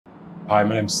Hi,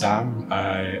 my name's Sam.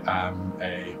 I am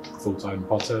a full-time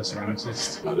potter,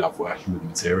 ceramicist. I love working with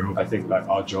material. I think like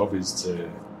our job is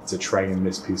to train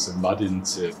this piece of mud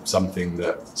into something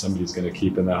that somebody's going to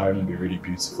keep in their home and be really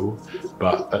beautiful.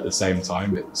 But at the same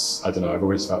time, it's, I don't know, I've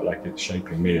always felt like it's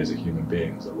shaping me as a human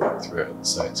being as I work through it.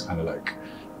 So it's kind of like,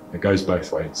 it goes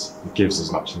both ways. It gives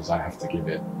as much as I have to give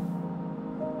it.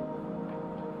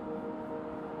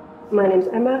 My name's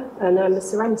Emma and I'm a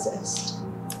ceramicist.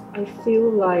 I feel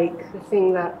like the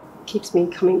thing that keeps me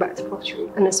coming back to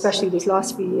pottery, and especially these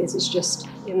last few years, is just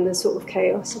in the sort of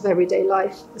chaos of everyday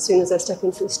life. As soon as I step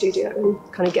into the studio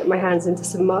and kind of get my hands into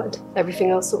some mud, everything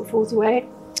else sort of falls away.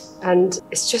 And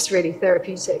it's just really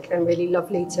therapeutic and really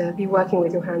lovely to be working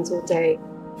with your hands all day.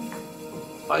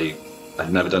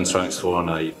 I'd never done ceramics before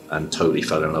and totally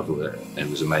fell in love with it. It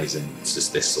was amazing. It's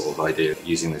just this sort of idea of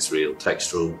using this real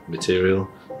textural material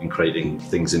and creating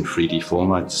things in 3D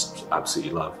form I just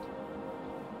absolutely loved.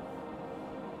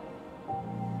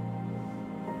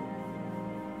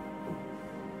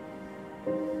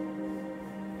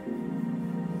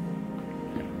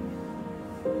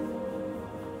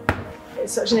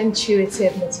 It's such an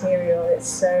intuitive material. It's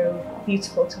so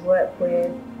beautiful to work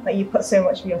with. Like, you put so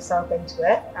much of yourself into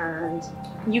it, and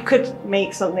you could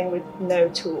make something with no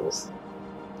tools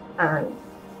and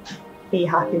be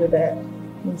happy with it.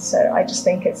 And so I just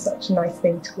think it's such a nice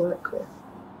thing to work with.